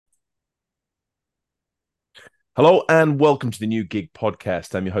Hello and welcome to the New Gig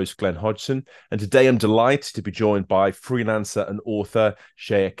Podcast. I'm your host, Glenn Hodgson, and today I'm delighted to be joined by freelancer and author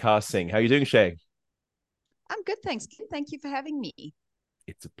Shea Karssing. How are you doing, Shea? I'm good, thanks. Thank you for having me.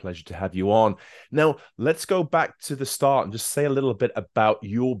 It's a pleasure to have you on. Now, let's go back to the start and just say a little bit about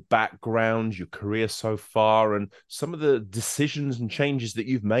your background, your career so far, and some of the decisions and changes that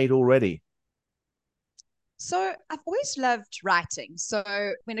you've made already. So, I've always loved writing. So,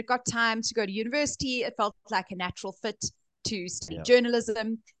 when it got time to go to university, it felt like a natural fit to study Yeah.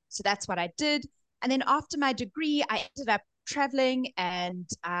 journalism. So, that's what I did. And then, after my degree, I ended up traveling and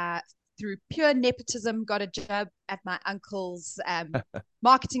through pure nepotism, got a job at my uncle's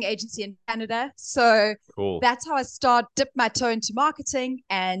marketing agency in Canada. So, Cool. that's how dipped my toe into marketing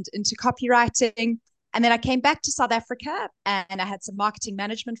and into copywriting. And then I came back to South Africa and I had some marketing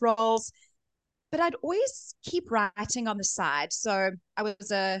management roles, but I'd always keep writing on the side. So I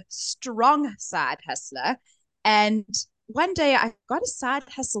was a strong side hustler. And one day I got a side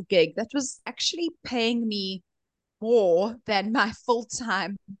hustle gig that was actually paying me more than my full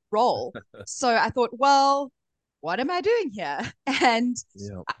time role. So I thought, well, what am I doing here? And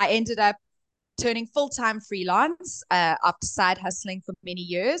Yeah. I ended up turning full time freelance after side hustling for many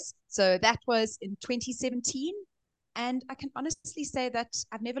years. So that was in 2017. And I can honestly say that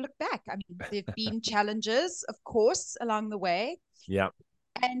I've never looked back. I mean, there have been challenges, of course, along the way. Yeah.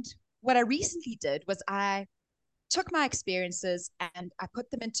 And what I recently did was I took my experiences and I put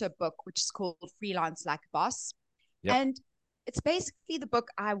them into a book, which is called Freelance Like a Boss. Yep. And it's basically the book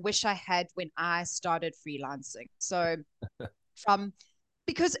I wish I had when I started freelancing. So, from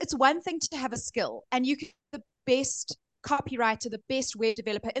because it's one thing to have a skill and you can be the best copywriter, the best web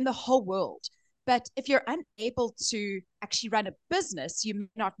developer in the whole world. But if you're unable to actually run a business, you may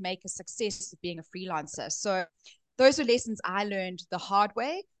not make a success of being a freelancer. So those are lessons I learned the hard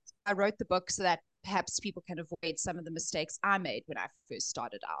way. I wrote the book so that perhaps people can avoid some of the mistakes I made when I first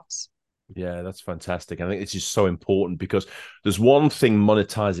started out. Yeah, that's fantastic. I think this is so important because there's one thing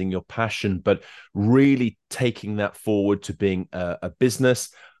monetizing your passion, but really taking that forward to being a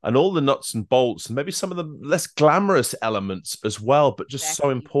business and all the nuts and bolts and maybe some of the less glamorous elements as well, but just so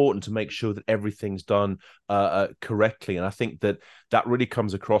Exactly. important to make sure that everything's done correctly. And I think that that really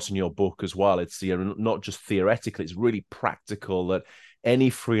comes across in your book as well. It's not just theoretical; it's really practical that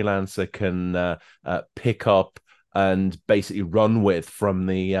any freelancer can pick up and basically run with from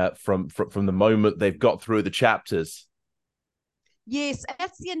from the moment they've got through the chapters. Yes,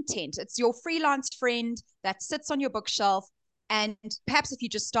 that's the intent. It's your freelance friend that sits on your bookshelf. And perhaps if you're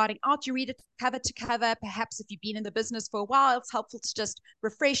just starting out, you read it cover to cover. Perhaps if you've been in the business for a while, it's helpful to just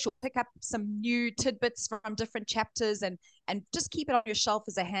refresh or pick up some new tidbits from different chapters and just keep it on your shelf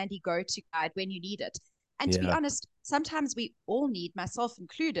as a handy go-to guide when you need it. And to be Yeah, honest, sometimes we all need, myself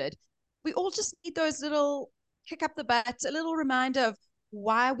included, we all just need those little kick up the butt, a little reminder of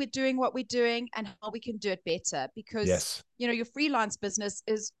why we're doing what we're doing and how we can do it better. Because yes, your freelance business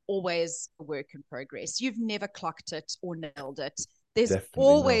is always a work in progress. You've never clocked it or nailed it. There's definitely not.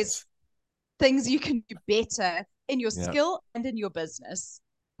 always things you can do better in your Yeah. skill and in your business.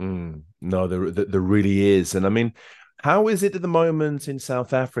 No, there really is. And I mean, how is it at the moment in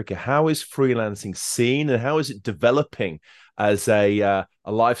South Africa? How is freelancing seen and how is it developing as a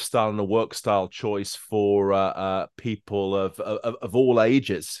lifestyle and a work style choice for people of all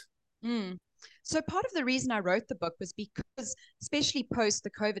ages? Mm. So part of the reason I wrote the book was because, especially post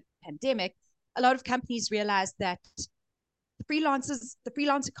the COVID pandemic, a lot of companies realized that the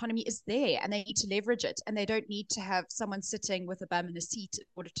freelance economy is there and they need to leverage it and they don't need to have someone sitting with a bum in a seat in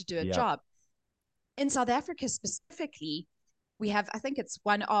order to do a Yeah, job. In South Africa specifically, we have, I think it's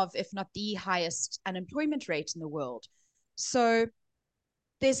one of, if not the highest unemployment rate in the world. So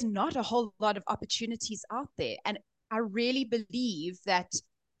there's not a whole lot of opportunities out there. And I really believe that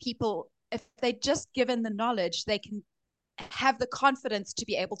people, if they just given the knowledge, they can have the confidence to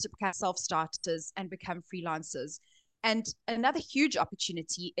be able to become self starters and become freelancers. And another huge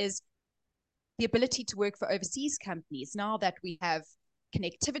opportunity is the ability to work for overseas companies. Now that we have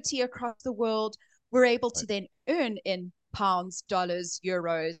connectivity across the world, we're able to right, then earn in pounds, dollars,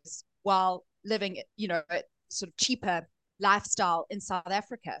 euros while living, sort of cheaper lifestyle in South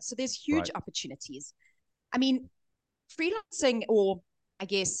Africa. So there's huge right, opportunities. I mean, freelancing, or I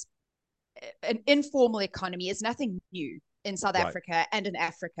guess an informal economy, is nothing new in South right, Africa and in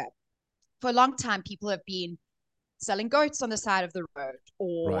Africa. For a long time, people have been selling goats on the side of the road,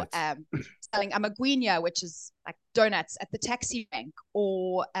 or right. selling amaguinha, which is like donuts at the taxi rank,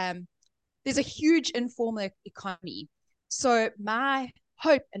 or there's a huge informal economy. So my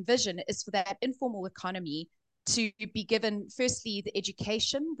hope and vision is for that informal economy to be given, firstly, the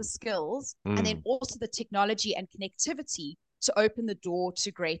education, the skills, and then Mm. also the technology and connectivity to open the door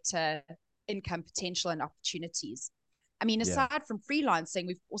to greater income potential and opportunities. I mean, Yeah. aside from freelancing,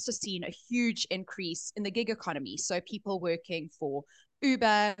 we've also seen a huge increase in the gig economy. So people working for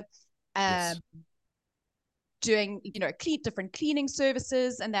Uber, Yes. um, doing, different cleaning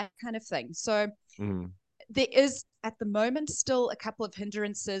services and that kind of thing. So Mm. there is at the moment still a couple of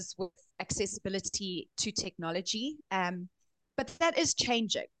hindrances with accessibility to technology, but that is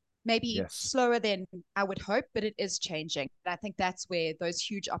changing. Maybe Yes. slower than I would hope, but it is changing. And I think that's where those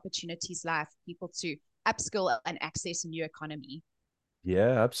huge opportunities lie for people to upskill and access a new economy.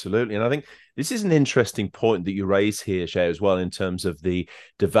 Yeah, absolutely. And I think this is an interesting point that you raise here, Shea, as well, in terms of the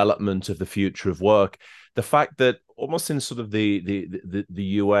development of the future of work. The fact that almost in sort of the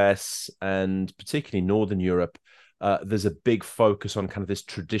US and particularly Northern Europe, there's a big focus on kind of this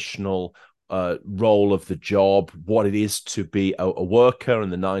traditional role of the job, what it is to be a worker,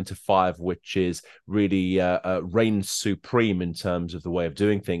 and the 9 to 5, which is really reigns supreme in terms of the way of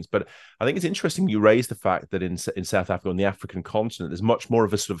doing things. But I think it's interesting you raise the fact that in South Africa, on the African continent, there's much more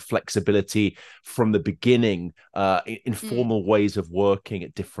of a sort of flexibility from the beginning, informal ways of working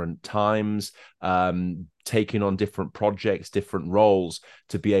at different times, taking on different projects, different roles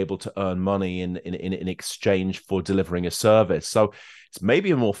to be able to earn money in exchange for delivering a service. So it's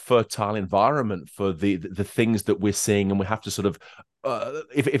maybe a more fertile environment for the things that we're seeing, and we have to sort of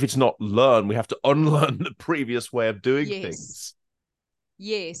if it's not learn, we have to unlearn the previous way of doing Yes, things.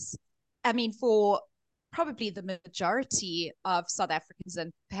 yes. I mean, for probably the majority of South Africans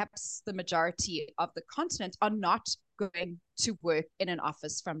and perhaps the majority of the continent are not going to work in an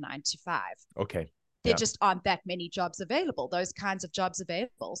office from 9 to 5. Okay. There Yeah. just aren't that many jobs available, those kinds of jobs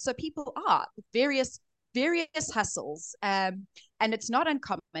available. So people are various hustles, and it's not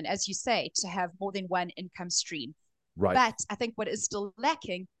uncommon, as you say, to have more than one income stream. Right. But I think what is still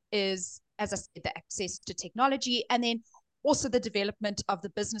lacking is, as I said, the access to technology, and then also the development of the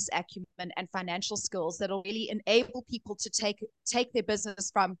business acumen and financial skills that will really enable people to take their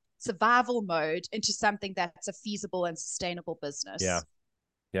business from survival mode into something that's a feasible and sustainable Yeah. business.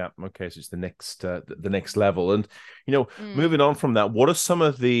 Yeah. Okay. So it's the next level. And Mm. moving on from that, what are some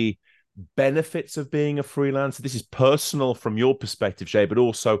of the benefits of being a freelancer? This is personal from your perspective, Shay, but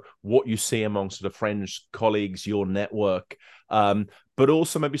also what you see among sort of friends, colleagues, your network, but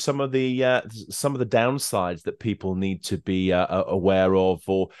also maybe some of the downsides that people need to be aware of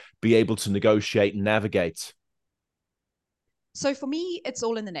or be able to negotiate and navigate. So for me, it's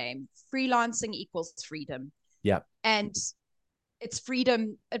all in the name. Freelancing equals freedom. Yeah. And it's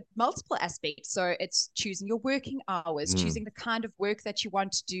freedom at multiple aspects. So it's choosing your working hours, Mm. choosing the kind of work that you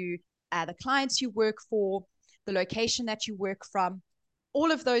want to do, the clients you work for, the location that you work from.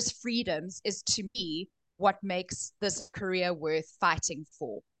 All of those freedoms is, to me, what makes this career worth fighting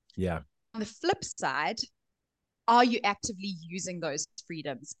for. Yeah. On the flip side, are you actively using those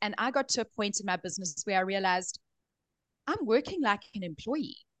freedoms? And I got to a point in my business where I realized I'm working like an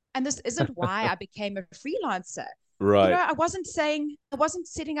employee. And this isn't why I became a freelancer. Right. I wasn't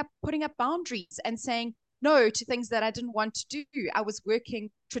putting up boundaries and saying no to things that I didn't want to do. I was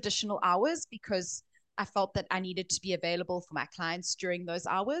working traditional hours because I felt that I needed to be available for my clients during those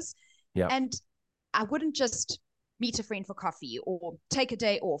hours. Yeah. And I wouldn't just meet a friend for coffee or take a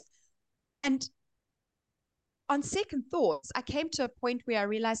day off. And on second thoughts, I came to a point where I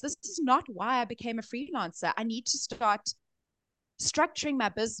realized this is not why I became a freelancer. I need to start structuring my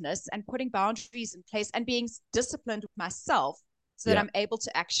business and putting boundaries in place and being disciplined with myself so that Yeah. I'm able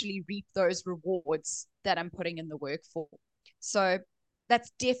to actually reap those rewards that I'm putting in the work for. So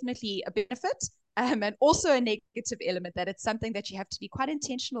that's definitely a benefit, and also a negative element, that it's something that you have to be quite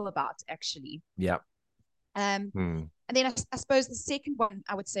intentional about, actually. Yeah. Um, Mm. and then I suppose the second one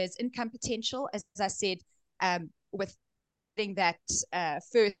I would say is income potential. As I said, with getting that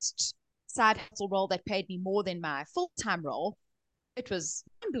first side hustle role that paid me more than my full-time role, it was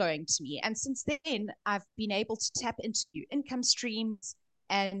mind blowing to me. And since then, I've been able to tap into income streams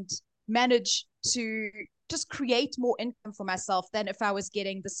and manage to just create more income for myself than if I was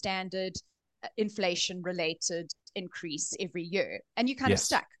getting the standard inflation related increase every year. And you kind of Yes.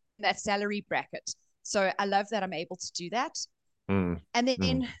 stuck in that salary bracket. So I love that I'm able to do that. Mm. And Mm.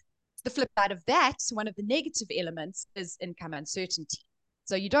 then the flip side of that, one of the negative elements is income uncertainty.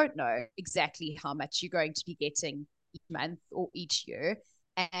 So you don't know exactly how much you're going to be getting each month or each year.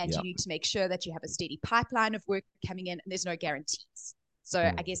 And Yeah. you need to make sure that you have a steady pipeline of work coming in, and there's no guarantees. So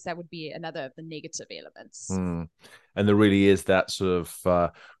I Mm. guess that would be another of the negative elements. Mm. And there really is that sort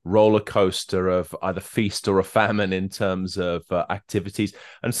of roller coaster of either feast or a famine in terms of activities.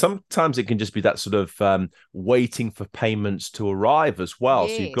 And sometimes it can just be that sort of waiting for payments to arrive as well.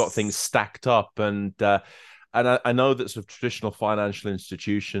 So you've got things Yes. stacked up. And I know that sort of traditional financial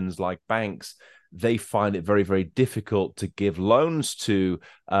institutions like banks, they find it very, very difficult to give loans to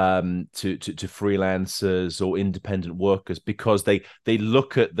freelancers or independent workers because they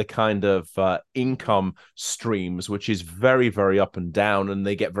look at the kind of income streams, which is very, very up and down, and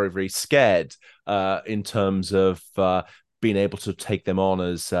they get very, very scared in terms of being able to take them on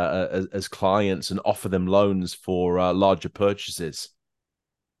as clients and offer them loans for larger purchases.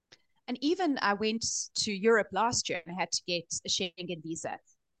 And even I went to Europe last year and I had to get a Schengen visa.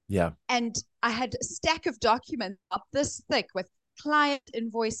 Yeah. And I had a stack of documents up this thick with client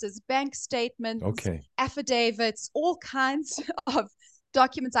invoices, bank statements, Okay. affidavits, all kinds of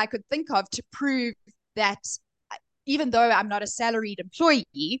documents I could think of to prove that even though I'm not a salaried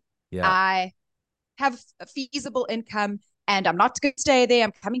employee, Yeah. I have a feasible income and I'm not going to stay there.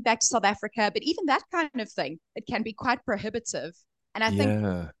 I'm coming back to South Africa. But even that kind of thing, it can be quite prohibitive. And I think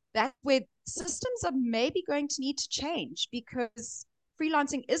Yeah. that's where systems are maybe going to need to change because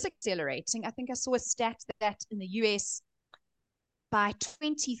freelancing is accelerating. I think I saw a stat that in the US by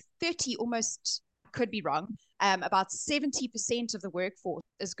 2030, almost, could be wrong, about 70% of the workforce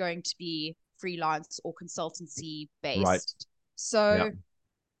is going to be freelance or consultancy Right. based. Yeah. So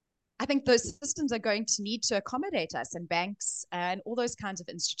I think those systems are going to need to accommodate us and banks and all those kinds of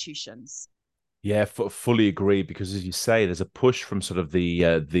institutions. Yeah, fully agree. Because as you say, there's a push from sort of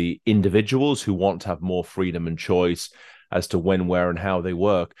the individuals who want to have more freedom and choice as to when, where, and how they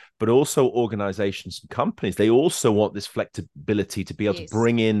work, but also organizations and companies. They also want this flexibility to be able to Yes.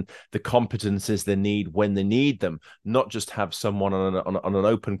 bring in the competencies they need when they need them, not just have someone on an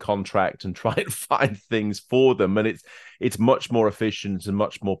open contract and try and find things for them. And it's much more efficient and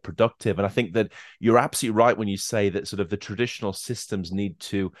much more productive. And I think that you're absolutely right when you say that sort of the traditional systems need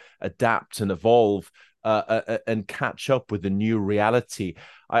to adapt and evolve and catch up with the new reality.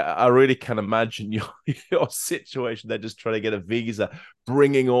 I really can imagine your situation. They're just trying to get a visa,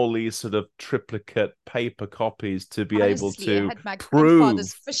 bringing all these sort of triplicate paper copies to be able Honestly, I to had my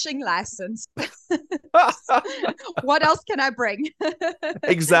grandfather's prove. fishing license. What else can I bring?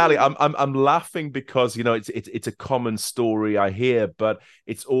 Exactly. I'm laughing because it's a common story I hear, but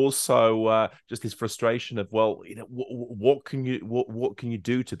it's also just this frustration of, well, what can you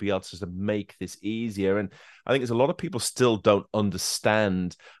do to be able to sort of make this easier? And I think there's a lot of people still don't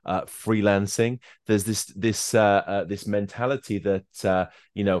understand freelancing. There's this mentality that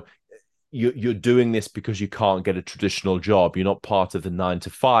you're doing this because you can't get a traditional job. You're not part of the 9 to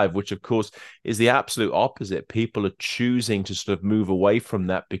 5, which of course is the absolute opposite. People are choosing to sort of move away from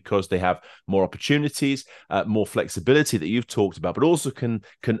that because they have more opportunities, more flexibility that you've talked about, but also can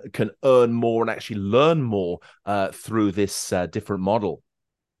earn more and actually learn more through this different model.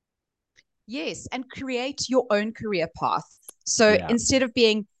 Yes, and create your own career path. So Yeah. instead of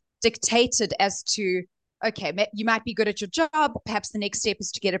being dictated as to, okay, you might be good at your job, perhaps the next step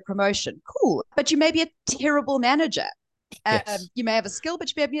is to get a promotion. Cool, but you may be a terrible manager. Yes. You may have a skill,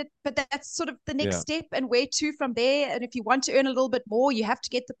 but but that's sort of the next Yeah. step, and where to from there. And if you want to earn a little bit more, you have to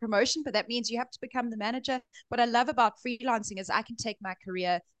get the promotion, but that means you have to become the manager. What I love about freelancing is I can take my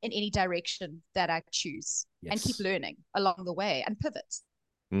career in any direction that I choose and keep Yes. learning along the way and pivot.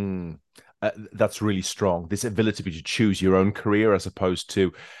 Mm. That's really strong. This ability to choose your own career as opposed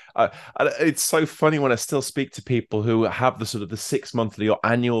to, it's so funny when I still speak to people who have the sort of the 6 monthly or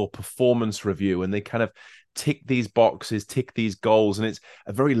annual performance review, and they kind of tick these boxes, tick these goals, and it's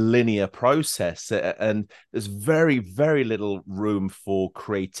a very linear process. And there's very, very little room for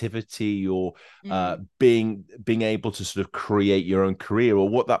creativity or Mm. being able to sort of create your own career or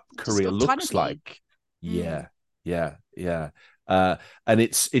what that Just career looks autonomy. like. Mm. Yeah, yeah, yeah. And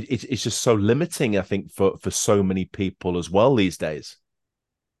it's just so limiting, I think, for so many people as well these days.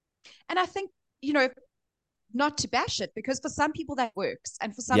 And I think, you know, not to bash it, because for some people that works.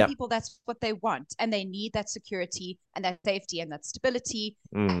 And for some Yeah. people, that's what they want. And they need that security and that safety and that stability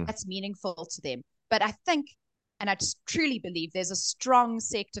Mm. that's meaningful to them. But I think, and I just truly believe there's a strong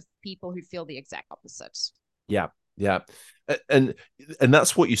sect of people who feel the exact opposite. Yeah. Yeah. And and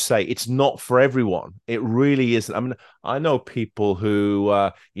that's what you say. It's not for everyone. It really isn't. I mean, I know people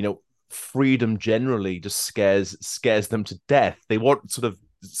who freedom generally just scares them to death. They want sort of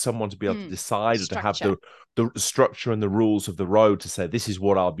someone to be able to Mm. decide or to have Structure. the structure and the rules of the road to say this is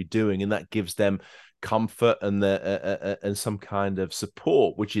what I'll be doing, and that gives them comfort and the and some kind of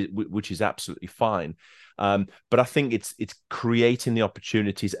support, which is absolutely fine. But I think it's creating the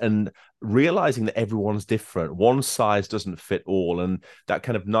opportunities and realizing that everyone's different. One size doesn't fit all, and that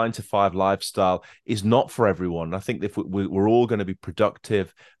kind of 9 to 5 lifestyle is not for everyone. I think if we're all going to be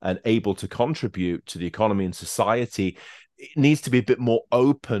productive and able to contribute to the economy and society, it needs to be a bit more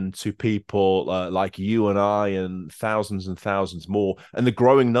open to people like you and I and thousands more, and the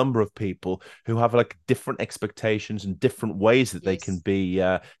growing number of people who have like different expectations and different ways that they can Yes. be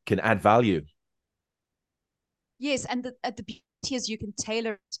can add value. Yes, and the beauty is you can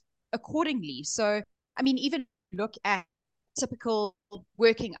tailor it accordingly. So, I mean, even look at typical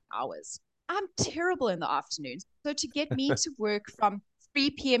working hours. I'm terrible in the afternoons. So to get me to work from 3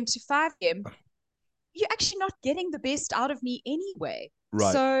 p.m. to 5 p.m., you're actually not getting the best out of me anyway.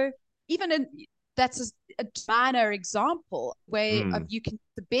 Right. So even in that's a minor example way of Mm, you can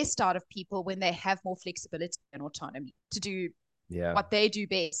get the best out of people when they have more flexibility and autonomy to do yeah. what they do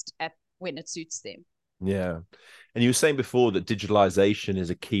best at when it suits them. Yeah. And you were saying before that digitalization is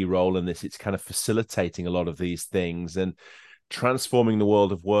a key role in this. It's kind of facilitating a lot of these things and transforming the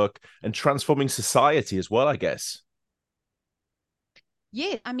world of work and transforming society as well, I guess.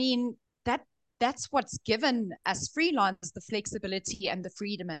 Yeah, I mean that's what's given us freelancers the flexibility and the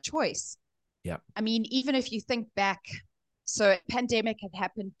freedom and choice. Yeah. I mean, even if you think back, so pandemic had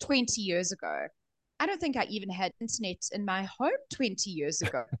happened 20 years ago. I don't think I even had internet in my home 20 years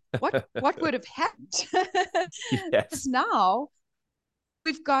ago. What would have happened? Because Yes. now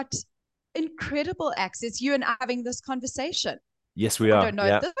we've got incredible access. You and I having this conversation. Yes, we I are. don't know if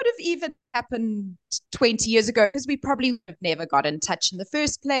Yeah. this would have even happened 20 years ago because we probably would have never got in touch in the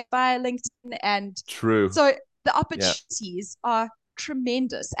first place via LinkedIn. And True. so the Yeah. opportunities are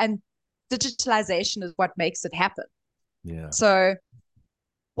tremendous, and digitalization is what makes it happen. Yeah. So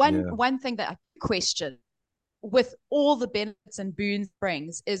Yeah. one thing that I question with all the benefits and boons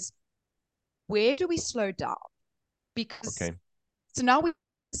brings is where do we slow down? Because Okay. so now we have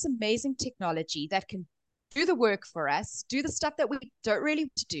this amazing technology that can do the work for us, do the stuff that we don't really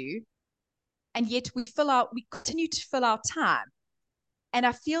want to do, and yet we continue to fill our time. And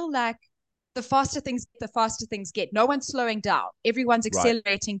I feel like the faster things get. No one's slowing down. Everyone's Right.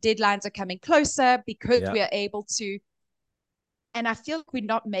 accelerating. Deadlines are coming closer because Yeah. we are able to. And I feel like we're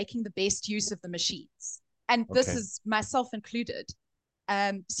not making the best use of the machines. And this Okay. is myself included.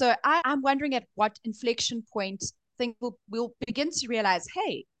 So I'm wondering at what inflection point think we'll begin to realize,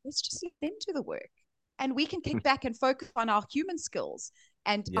 hey, let's just let them do the work. And we can kick back and focus on our human skills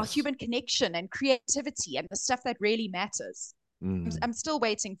and our Yes. human connection and creativity and the stuff that really matters. Mm. I'm still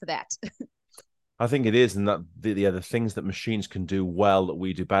waiting for that. I think it is, and that the things that machines can do well that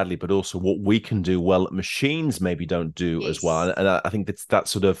we do badly, but also what we can do well that machines maybe don't do as well. Yes. And I think it's that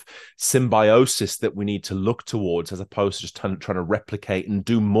sort of symbiosis that we need to look towards, as opposed to just trying to replicate and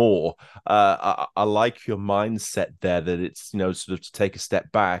do more. I like your mindset there that it's sort of to take a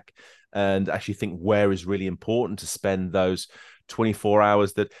step back and actually think where is really important to spend those 24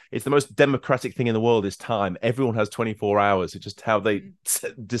 hours. That it's the most democratic thing in the world is time. Everyone has 24 hours. It's just how they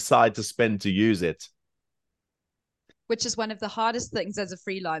Mm. decide to spend to use it. Which is one of the hardest things as a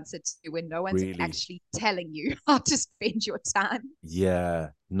freelancer to do when no one's Really. actually telling you how to spend your time.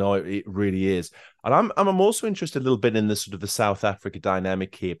 Yeah, no, it really is. And I'm also interested a little bit in the sort of the South Africa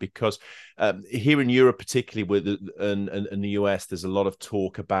dynamic here, because here in Europe, particularly with and the US, there's a lot of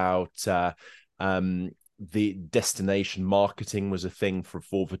talk about um, the destination marketing was a thing for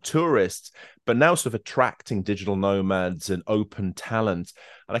tourists, but now sort of attracting digital nomads and open talent.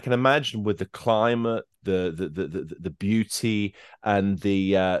 And I can imagine with the climate, the beauty and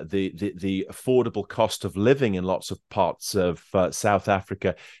the affordable cost of living in lots of parts of South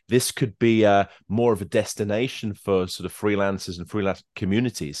Africa, this could be more of a destination for sort of freelancers and freelance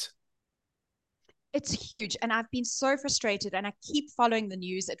communities. It's huge. And I've been so frustrated, and I keep following the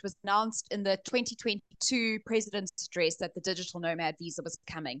news. It was announced in the 2022 president's address that the digital nomad visa was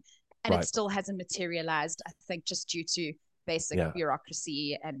coming, and it Right. still hasn't materialized, I think, just due to basic Yeah.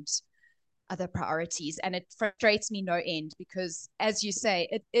 bureaucracy and other priorities. And it frustrates me no end because, as you say,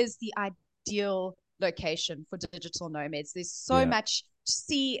 it is the ideal location for digital nomads. There's so Yeah. much to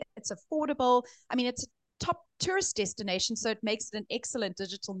see. It's affordable. I mean, it's a top tourist destination, so it makes it an excellent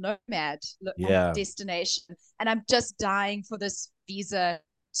digital nomad Yeah. destination. And I'm just dying for this visa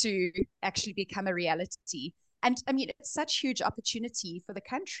to actually become a reality. And I mean, it's such huge opportunity for the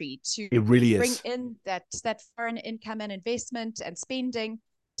country to It really bring is. in that foreign income and investment and spending.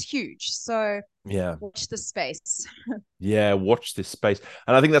 It's huge. So Yeah. watch the space. Yeah, watch this space.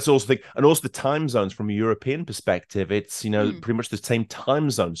 And I think that's also the thing. And also the time zones from a European perspective, it's, Mm, pretty much the same time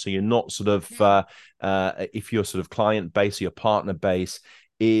zone. So you're not sort of, mm, if you're sort of client base or your partner base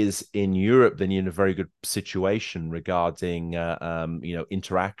is in Europe, then you're in a very good situation regarding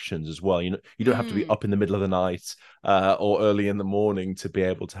interactions as well. You don't have to be Mm. up in the middle of the night or early in the morning to be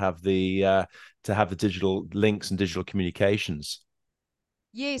able to have the digital links and digital communications.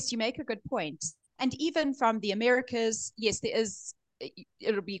 Yes, you make a good point. And even from the Americas, yes, there is,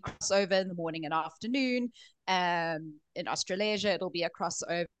 it'll be crossover in the morning and afternoon. In Australasia, it'll be a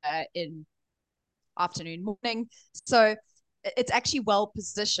crossover in afternoon, morning. So it's actually well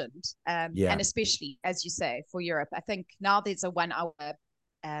positioned. Yeah. And especially, as you say, for Europe, I think now there's a 1 hour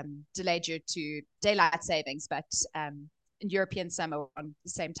delay due to daylight savings, but in European summer on the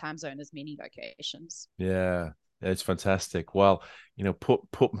same time zone as many locations. Yeah, it's fantastic. Well,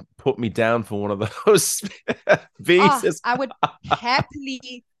 put me down for one of those Oh, visas. I would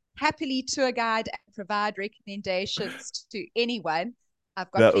happily tour guide and provide recommendations to anyone. I've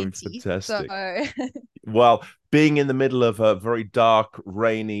got That would be plenty. So fantastic. Well, being in the middle of a very dark,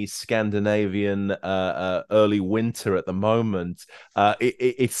 rainy Scandinavian early winter at the moment,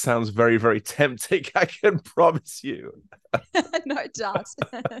 it sounds very, very tempting. I can promise you. no doubt.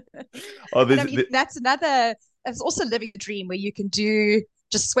 Oh, And I mean, that's also living a dream where you can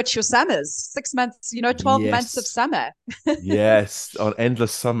just switch your summers, 6 months, 12 months of yes. summer. Yes, on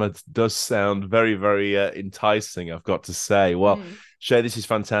Endless Summer does sound very, very enticing, I've got to say. Well, Mm. Shea, this is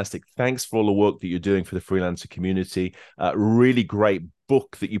fantastic. Thanks for all the work that you're doing for the freelancer community. Really great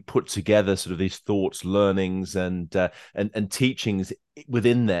book that you put together, sort of these thoughts, learnings, and teachings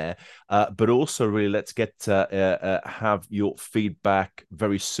within there. But also, really, let's get have your feedback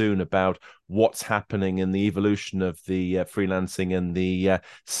very soon about what's happening in the evolution of the freelancing and the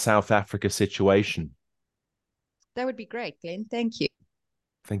South Africa situation. That would be great, Glenn. Thank you.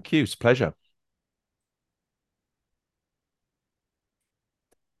 Thank you. It's a pleasure.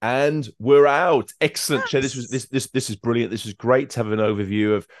 And we're out. Excellent, Shay. Nice. This is brilliant. This is great to have an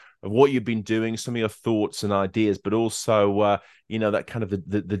overview of what you've been doing, some of your thoughts and ideas, but also that kind of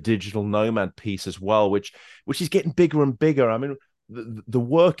the digital nomad piece as well, which is getting bigger and bigger. I mean, the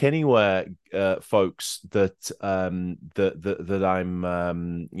work anywhere, folks that I'm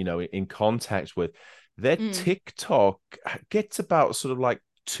in contact with, their Mm. TikTok gets about sort of like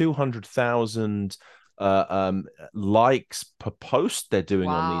 200,000 likes per post they're doing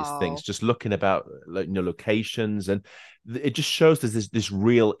on these things, Wow. just looking about locations, and it just shows there's this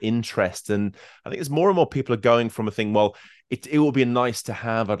real interest. And I think as more and more people are going from a thing, well, it will be nice to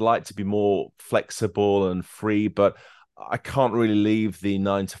have, I'd like to be more flexible and free, but I can't really leave the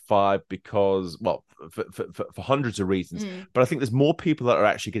 9 to 5 because, well, for hundreds of reasons. Mm. But I think there's more people that are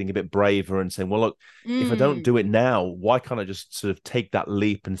actually getting a bit braver and saying, well, look, if I don't Mm. do it now, why can't I just sort of take that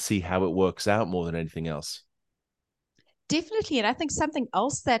leap and see how it works out more than anything else? Definitely. And I think something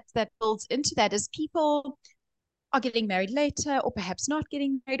else that builds into that is people are getting married later or perhaps not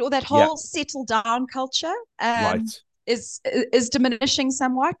getting married, or that Yeah, whole settle down culture right. is diminishing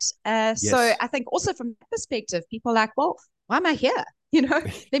somewhat. So Yes. I think also from that perspective, people are like, well, why am I here?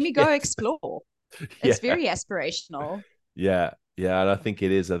 Let me go Yes. explore. It's Yeah. very aspirational. Yeah. Yeah. And I think it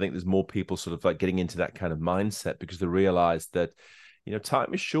is. I think there's more people sort of like getting into that kind of mindset because they realize that,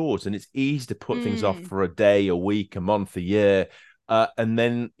 time is short and it's easy to put things off Mm, for a day, a week, a month, a year. And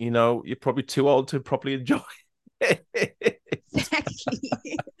then, you're probably too old to properly enjoy it. exactly.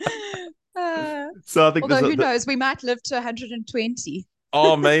 uh, So I think although who knows, we might live to 120.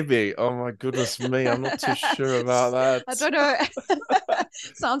 oh, maybe. Oh my goodness me. I'm not too sure about I that. don't know.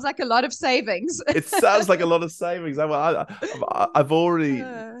 Sounds like a lot of savings. It sounds like a lot of savings. I've already,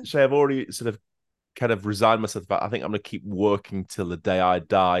 Uh, Shay, I've already sort of kind of resigned myself about. I think I'm going to keep working till the day I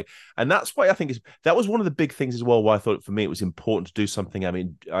die, and that's why I think that was one of the big things as well. Why I thought for me it was important to do something. I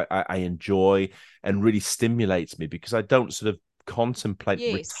mean, I enjoy and really stimulates me because I don't sort of contemplate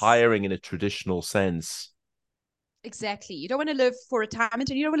yes, retiring in a traditional sense. exactly. You don't want to live for retirement,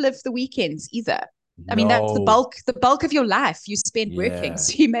 and you don't want to live for the weekends either. I mean, that's the No, bulk of your life you spend working, yeah.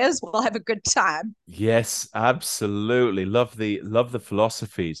 so you may as well have a good time. Yes, absolutely. Love the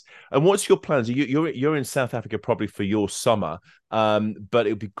philosophies. And what's your plans? You're in South Africa probably for your summer, but it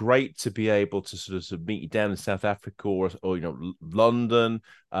would be great to be able to sort of meet you down in South Africa or London,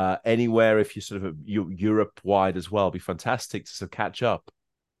 anywhere if you sort of Europe wide as well. It'd be fantastic to sort of catch up.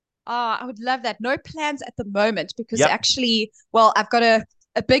 I would love that. No plans at the moment because Yep. actually, well, I've got a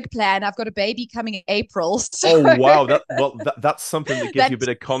big plan. I've got a baby coming in April, so Oh wow, that's something that gives that you a bit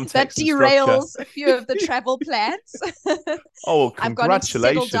of that context and structure. derails a few of the travel plans. Oh, well, I've gone into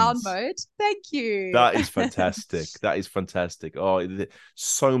settle down congratulations. mode. Thank you. That is fantastic. That is fantastic. Oh,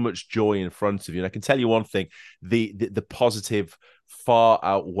 so much joy in front of you. And I can tell you one thing: the positive far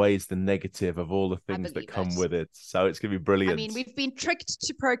outweighs the negative of all the I things that believe come it. with it. So it's going to be I brilliant. mean, we've been tricked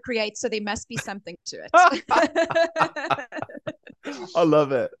to procreate, so there must be something to it. I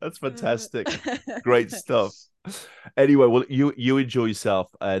love it. That's fantastic. Great stuff. Anyway, well, you enjoy yourself,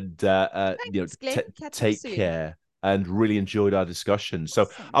 and Thanks, Glenn. Catch up take soon. care. And really enjoyed our discussion. So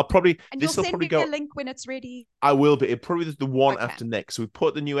Awesome. I'll probably And you'll this will send probably me a go. link when it's ready. I will be. It probably the one Okay. after next. So we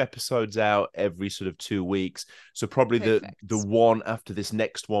put the new episodes out every sort of 2 weeks. So probably the Perfect. one after this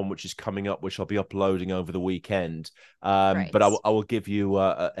next one, which is coming up, which I'll be uploading over the weekend. But Great. I will give you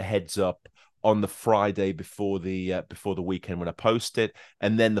a heads up on the Friday before the weekend when I post it,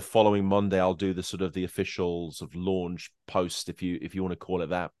 and then the following Monday I'll do the sort of the official sort of launch post, if you want to call it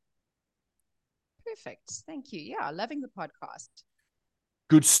that. Perfect. Thank you. Yeah, loving the podcast.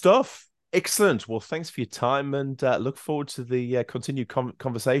 Good stuff. Excellent. Well, thanks for your time, and look forward to the continued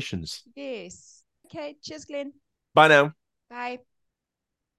conversations. Yes. Okay. Cheers, Glenn. Bye now. Bye.